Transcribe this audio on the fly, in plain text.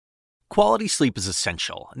Quality sleep is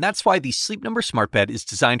essential, and that's why the Sleep Number Smart Bed is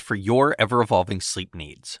designed for your ever-evolving sleep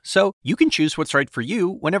needs. So you can choose what's right for you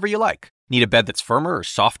whenever you like. Need a bed that's firmer or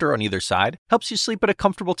softer on either side? Helps you sleep at a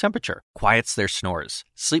comfortable temperature. Quiets their snores.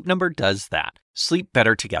 Sleep Number does that. Sleep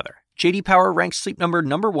better together. J.D. Power ranks Sleep Number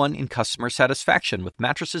 #1 in customer satisfaction with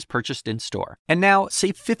mattresses purchased in-store. And now,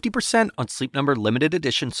 save 50% on Sleep Number limited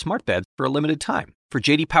edition smart beds for a limited time. For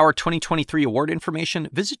J.D. Power 2023 award information,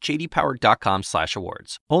 visit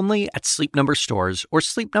jdpower.com/awards. Only at Sleep Number stores or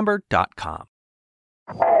sleepnumber.com.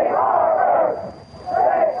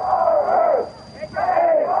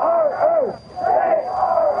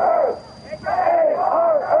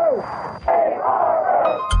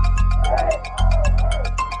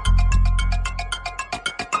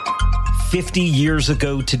 "50 years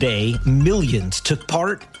ago today, millions took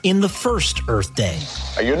part in the first Earth Day.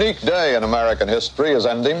 A unique day in American history is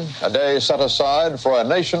ending, a day set aside for a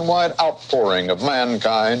nationwide outpouring of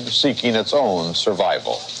mankind seeking its own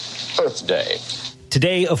survival. Earth Day.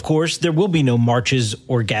 Today, of course, there will be no marches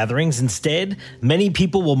or gatherings. Instead, many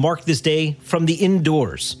people will mark this day from the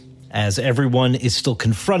indoors, as everyone is still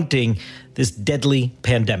confronting this deadly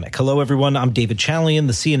pandemic. Hello, everyone. I'm David Chalian,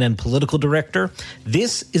 the CNN political director.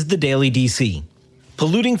 This is the Daily DC.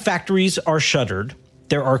 Polluting factories are shuttered.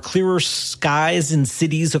 There are clearer skies in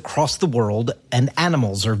cities across the world, and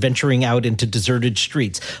animals are venturing out into deserted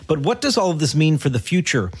streets. But what does all of this mean for the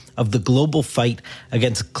future of the global fight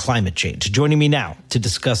against climate change? Joining me now to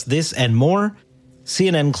discuss this and more,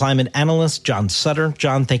 CNN climate analyst John Sutter.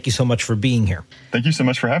 John, thank you so much for being here. Thank you so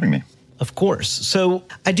much for having me. Of course. So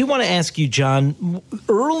I do want to ask you, John,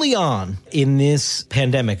 early on in this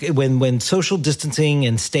pandemic, when social distancing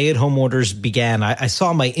and stay-at-home orders began, I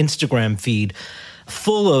saw my Instagram feed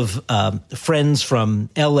full of friends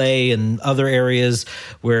from LA and other areas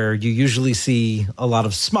where you usually see a lot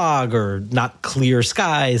of smog or not clear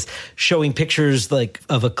skies, showing pictures like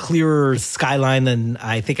of a clearer skyline than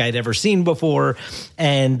I think I'd ever seen before.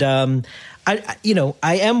 And I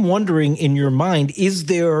am wondering, in your mind, is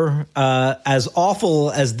there, as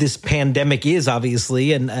awful as this pandemic is,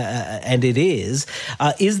 obviously, and it is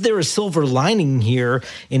there a silver lining here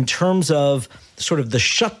in terms of sort of the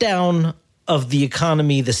shutdown of the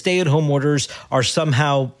economy? The stay-at-home orders are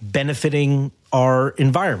somehow benefiting our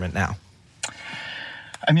environment now.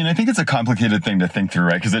 I mean, I think it's a complicated thing to think through,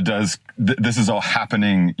 right? Because it does. This is all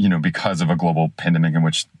happening, because of a global pandemic in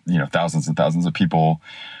which, thousands and thousands of people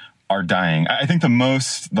are dying. I think the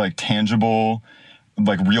most tangible,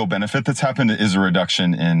 real benefit that's happened is a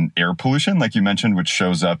reduction in air pollution, like you mentioned, which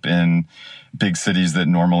shows up in big cities that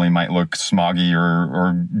normally might look smoggy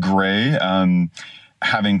or gray,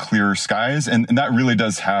 having clearer skies. And that really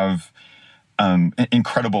does have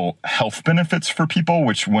incredible health benefits for people,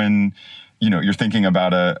 which when, you're thinking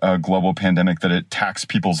about a global pandemic that attacks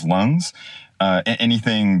people's lungs,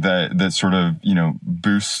 anything that sort of,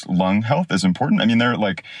 boosts lung health is important. I mean, there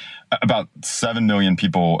are about 7 million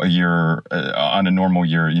people a year on a normal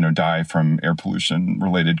year, die from air pollution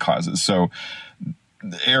related causes. So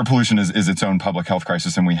air pollution is its own public health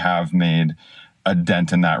crisis, and we have made a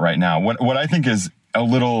dent in that right now. What I think is a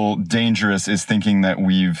little dangerous is thinking that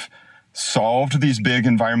we've solved these big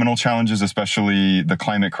environmental challenges, especially the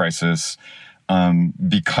climate crisis,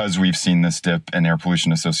 because we've seen this dip in air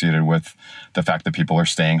pollution associated with the fact that people are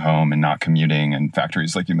staying home and not commuting, and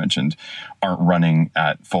factories, like you mentioned, aren't running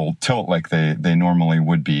at full tilt like they normally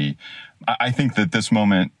would be. I think that this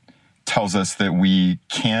moment tells us that we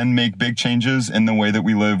can make big changes in the way that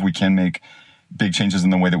we live. We can make big changes in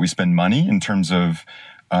the way that we spend money in terms of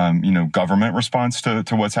government response to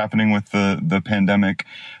what's happening with the pandemic.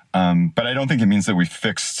 But I don't think it means that we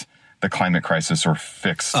fixed the climate crisis or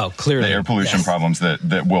fix the air pollution problems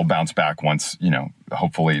that will bounce back once,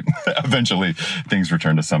 hopefully, eventually things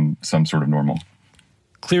return to some sort of normal.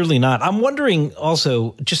 Clearly not. I'm wondering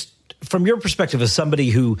also, just from your perspective as somebody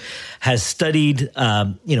who has studied,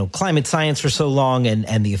 climate science for so long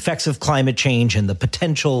and the effects of climate change and the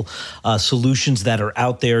potential solutions that are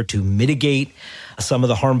out there to mitigate some of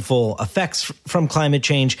the harmful effects from climate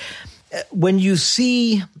change. When you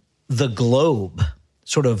see the globe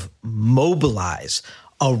sort of mobilize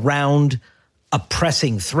around a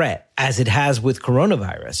pressing threat, as it has with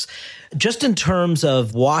coronavirus, just in terms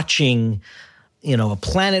of watching, a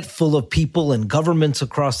planet full of people and governments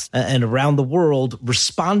across and around the world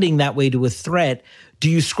responding that way to a threat, do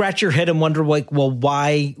you scratch your head and wonder,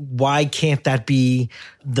 why can't that be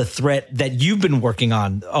the threat that you've been working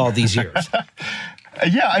on all these years?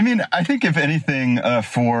 Yeah, I mean, I think if anything,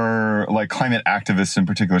 for climate activists in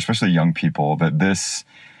particular, especially young people, that this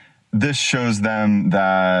this shows them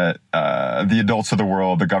that the adults of the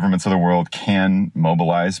world, the governments of the world can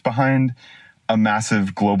mobilize behind a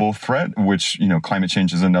massive global threat, which, climate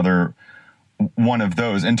change is another one of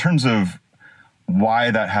those. In terms of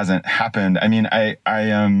why that hasn't happened, I mean, I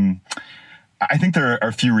think there are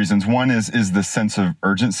a few reasons. One is the sense of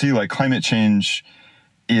urgency. Like, climate change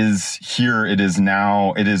is here. It is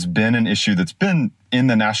now. It has been an issue that's been in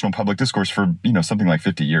the national public discourse for, something like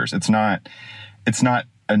 50 years. It's not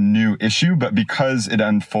a new issue, but because it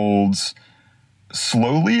unfolds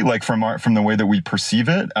slowly, like from the way that we perceive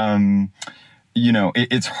it,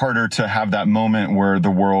 it's harder to have that moment where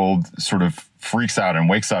the world sort of freaks out and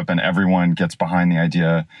wakes up and everyone gets behind the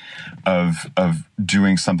idea of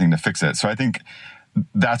doing something to fix it. So I think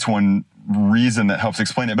that's one reason that helps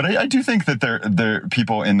explain it. But I do think that there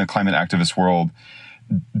people in the climate activist world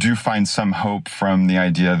do find some hope from the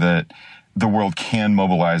idea that the world can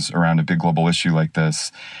mobilize around a big global issue like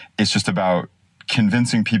this. It's just about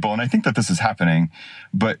convincing people, and I think that this is happening,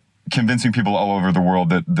 but convincing people all over the world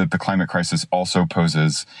that the climate crisis also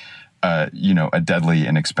poses, a deadly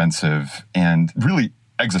and expensive and really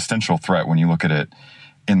existential threat when you look at it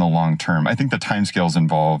in the long term. I think the timescales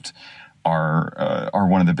involved are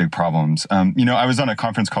one of the big problems. I was on a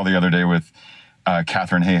conference call the other day with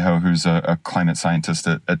Catherine Hayhoe, who's a climate scientist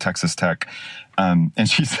at Texas Tech. And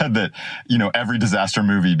she said that, every disaster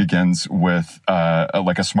movie begins with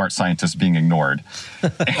a smart scientist being ignored.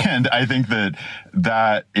 And I think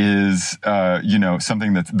that is,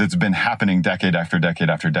 something that's been happening decade after decade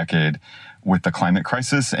after decade with the climate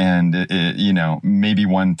crisis. And, maybe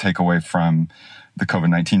one takeaway from the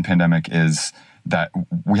COVID-19 pandemic is that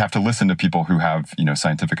we have to listen to people who have,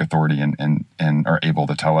 scientific authority and are able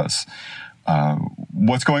to tell us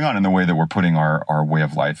what's going on in the way that we're putting our way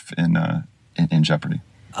of life in jeopardy.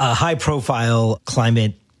 A high-profile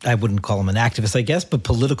climate, I wouldn't call him an activist, I guess, but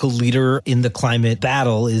political leader in the climate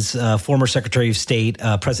battle is former Secretary of State,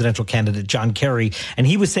 presidential candidate John Kerry. And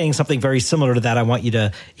he was saying something very similar to that. I want you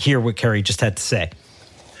to hear what Kerry just had to say.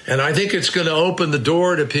 And I think it's going to open the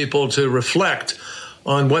door to people to reflect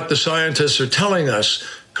on what the scientists are telling us.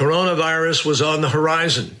 Coronavirus was on the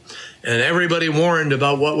horizon, and everybody warned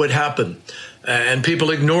about what would happen. And people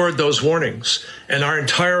ignored those warnings, and our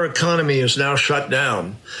entire economy is now shut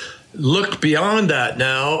down. Look beyond that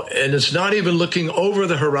now, and it's not even looking over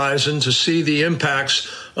the horizon to see the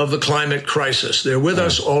impacts of the climate crisis. They're with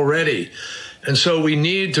us already. And so we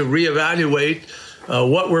need to reevaluate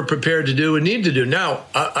what we're prepared to do and need to do. Now,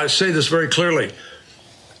 I say this very clearly.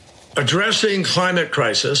 Addressing climate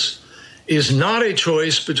crisis is not a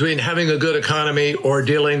choice between having a good economy or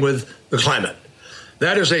dealing with the climate.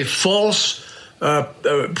 That is a false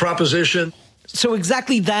proposition. So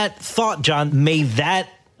exactly that thought, John, may that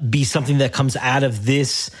be something that comes out of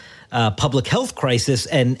this public health crisis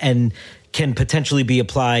and can potentially be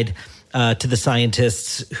applied to the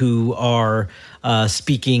scientists who are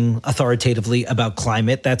speaking authoritatively about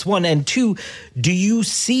climate? That's one. And two, do you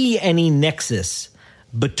see any nexus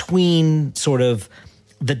between sort of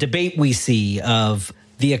the debate we see of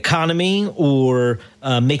the economy or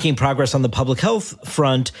making progress on the public health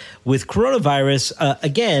front with coronavirus?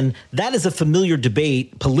 Again, that is a familiar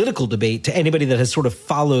debate, political debate, to anybody that has sort of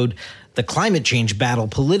followed the climate change battle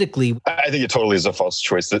politically. I think it totally is a false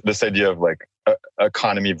choice. This idea of like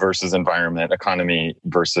economy versus environment, economy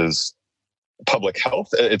versus public health,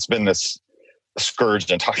 it's been this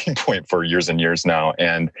scourge and talking point for years and years now.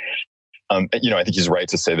 And I think he's right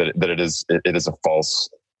to say that it is a false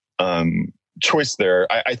choice there.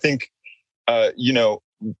 I think,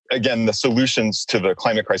 again, the solutions to the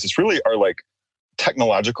climate crisis really are like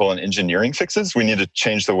technological and engineering fixes. We need to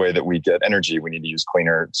change the way that we get energy. We need to use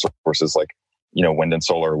cleaner sources like, wind and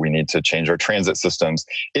solar. We need to change our transit systems.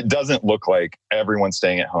 It doesn't look like everyone's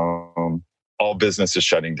staying at home, all businesses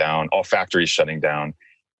shutting down, all factories shutting down.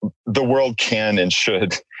 The world can and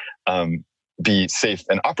should be safe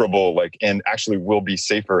and operable, and actually will be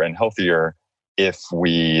safer and healthier if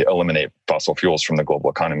we eliminate fossil fuels from the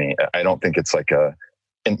global economy. I don't think it's like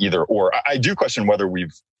an either or. I do question whether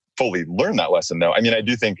we've fully learned that lesson, though. I mean, I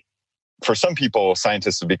do think for some people,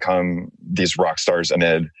 scientists have become these rock stars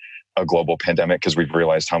amid a global pandemic because we've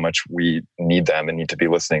realized how much we need them and need to be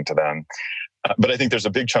listening to them. But I think there's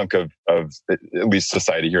a big chunk of at least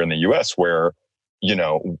society here in the US where,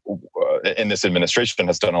 and this administration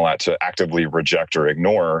has done a lot to actively reject or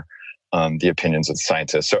ignore the opinions of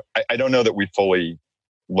scientists. So I don't know that we fully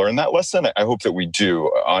learned that lesson. I hope that we do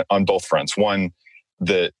on both fronts. One,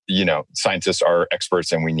 that, scientists are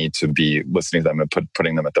experts and we need to be listening to them and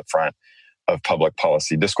putting them at the front of public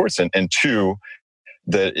policy discourse. And two,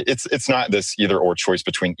 that it's not this either or choice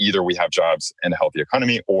between either we have jobs and a healthy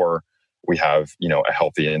economy or we have, a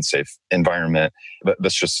healthy and safe environment.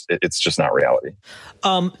 It's just not reality.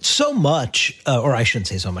 So much, or I shouldn't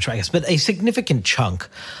say so much, I guess, but a significant chunk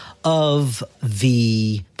of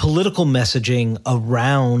the political messaging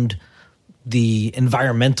around the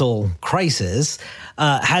environmental crisis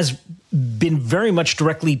has been very much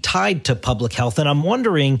directly tied to public health. And I'm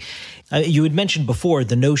wondering, you had mentioned before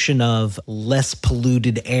the notion of less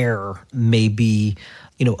polluted air may be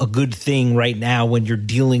a good thing right now when you're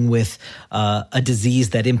dealing with a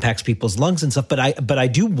disease that impacts people's lungs and stuff. But I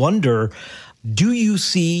do wonder, do you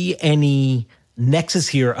see any nexus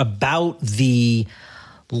here about the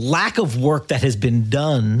lack of work that has been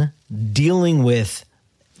done dealing with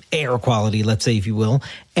air quality, let's say, if you will,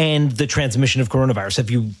 and the transmission of coronavirus?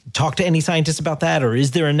 Have you talked to any scientists about that, or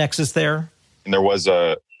is there a nexus there? And there was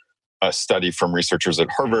a study from researchers at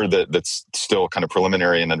Harvard that's still kind of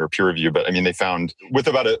preliminary and under peer review. But I mean, they found with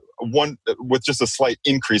with just a slight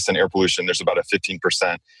increase in air pollution, there's about a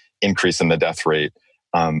 15% increase in the death rate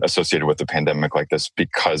associated with a pandemic like this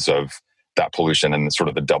because of that pollution and sort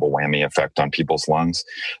of the double whammy effect on people's lungs.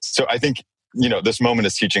 So I think, this moment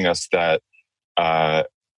is teaching us that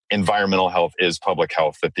environmental health is public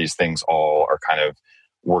health, that these things all are kind of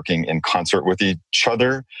working in concert with each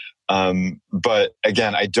other. But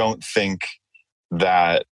again, I don't think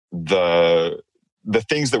that the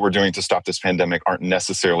things that we're doing to stop this pandemic aren't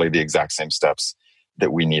necessarily the exact same steps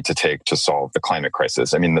that we need to take to solve the climate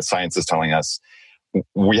crisis. I mean, the science is telling us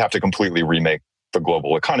we have to completely remake the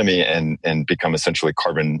global economy and become essentially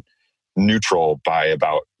carbon neutral by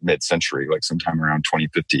about mid-century, like sometime around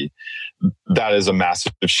 2050. That is a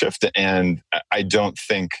massive shift. And I don't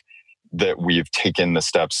think that we've taken the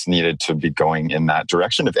steps needed to be going in that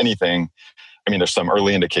direction. If anything, I mean, there's some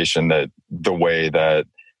early indication that the way that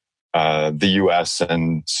the US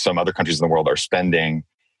and some other countries in the world are spending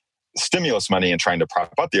stimulus money and trying to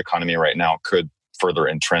prop up the economy right now could further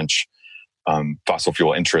entrench fossil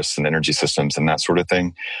fuel interests and energy systems and that sort of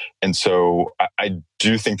thing. And so I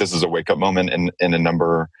do think this is a wake-up moment in a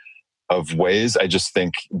number of ways. I just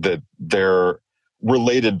think that they're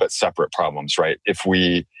related but separate problems, right? If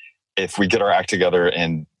we get our act together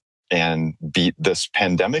and beat this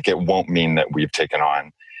pandemic, it won't mean that we've taken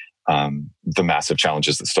on the massive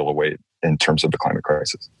challenges that still await in terms of the climate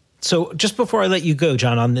crisis. So just before I let you go,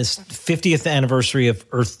 John, on this 50th anniversary of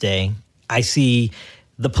Earth Day, I see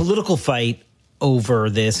the political fight over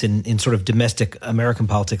this in sort of domestic American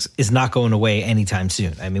politics is not going away anytime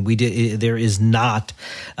soon. I mean, there is not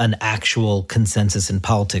an actual consensus in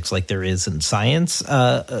politics like there is in science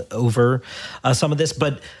over some of this.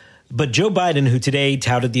 But Joe Biden, who today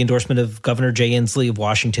touted the endorsement of Governor Jay Inslee of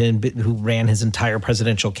Washington, who ran his entire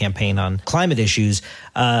presidential campaign on climate issues,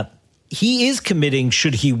 he is committing,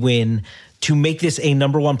 should he win, to make this a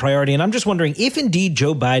number one priority. And I'm just wondering, if indeed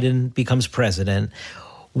Joe Biden becomes president,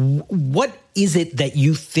 what is it that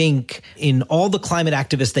you think, in all the climate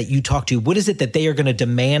activists that you talk to, what is it that they are going to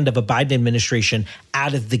demand of a Biden administration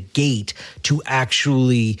out of the gate to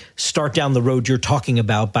actually start down the road you're talking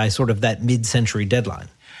about by sort of that mid-century deadline?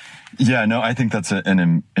 Yeah, no, I think that's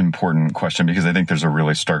an important question, because I think there's a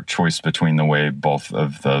really stark choice between the way both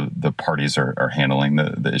of the parties are handling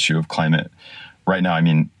the issue of climate right now. I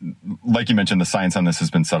mean, like you mentioned, the science on this has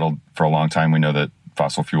been settled for a long time. We know that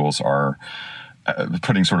fossil fuels are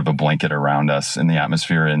putting sort of a blanket around us in the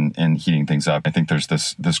atmosphere and heating things up. I think there's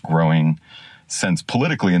this growing sense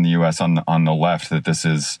politically in the U.S. on the left that this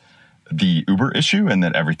is the Uber issue and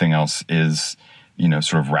that everything else is,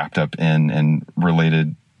 sort of wrapped up in and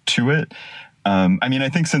related to it. I mean, I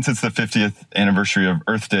think since it's the 50th anniversary of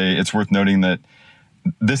Earth Day, it's worth noting that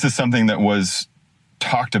this is something that was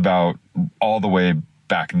talked about all the way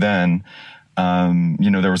back then.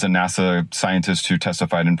 There was a NASA scientist who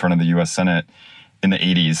testified in front of the U.S. Senate in the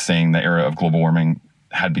 80s saying the era of global warming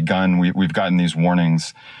had begun. We've gotten these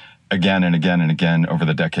warnings again and again and again over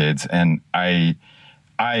the decades. And I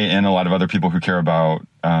and a lot of other people who care about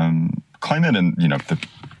climate and,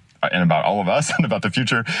 and about all of us and about the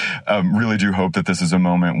future, really do hope that this is a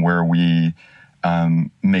moment where we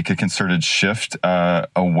make a concerted shift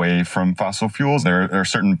away from fossil fuels. There are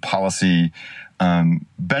certain policy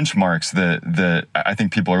benchmarks that I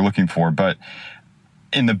think people are looking for, but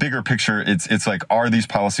in the bigger picture, it's like, are these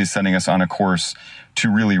policies setting us on a course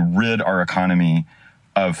to really rid our economy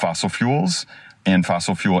of fossil fuels and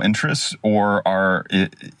fossil fuel interests, or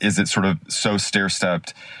is it sort of so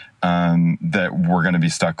stair-stepped that we're going to be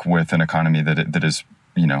stuck with an economy that is,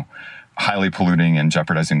 highly polluting and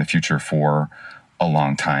jeopardizing the future for a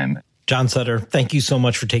long time? John Sutter, thank you so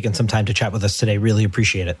much for taking some time to chat with us today. Really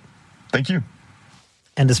appreciate it. Thank you.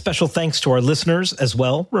 And a special thanks to our listeners as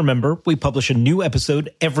well. Remember, we publish a new episode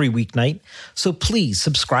every weeknight, so please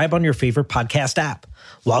subscribe on your favorite podcast app.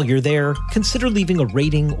 While you're there, consider leaving a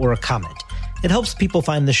rating or a comment. It helps people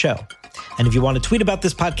find the show. And if you want to tweet about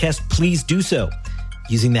this podcast, please do so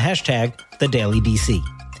using the hashtag #TheDailyDC.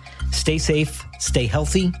 Stay safe, stay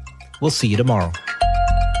healthy. We'll see you tomorrow.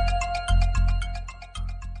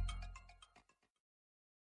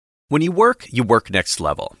 When you work next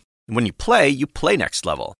level. When you play next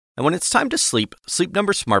level. And when it's time to sleep, Sleep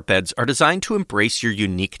Number smart beds are designed to embrace your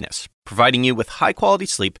uniqueness, providing you with high-quality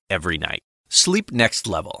sleep every night. Sleep next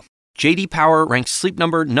level. J.D. Power ranks Sleep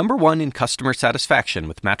Number #1 in customer satisfaction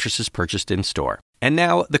with mattresses purchased in-store. And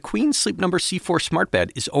now, the Queen Sleep Number C4 smart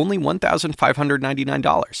bed is only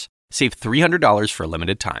 $1,599. Save $300 for a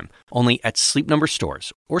limited time, only at Sleep Number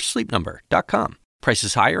stores or sleepnumber.com.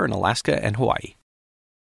 Prices higher in Alaska and Hawaii.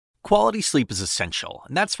 Quality sleep is essential,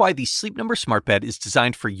 and that's why the Sleep Number smart bed is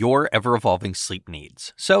designed for your ever-evolving sleep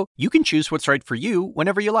needs. So you can choose what's right for you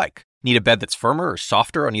whenever you like. Need a bed that's firmer or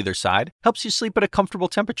softer on either side? Helps you sleep at a comfortable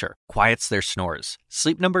temperature. Quiets their snores.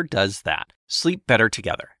 Sleep Number does that. Sleep better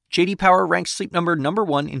together. J.D. Power ranks Sleep Number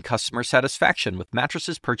 #1 in customer satisfaction with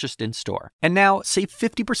mattresses purchased in-store. And now, save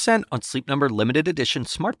 50% on Sleep Number limited edition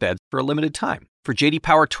smart beds for a limited time. For J.D.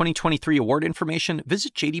 Power 2023 award information,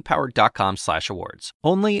 visit jdpower.com/awards.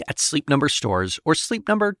 Only at Sleep Number stores or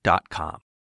sleepnumber.com.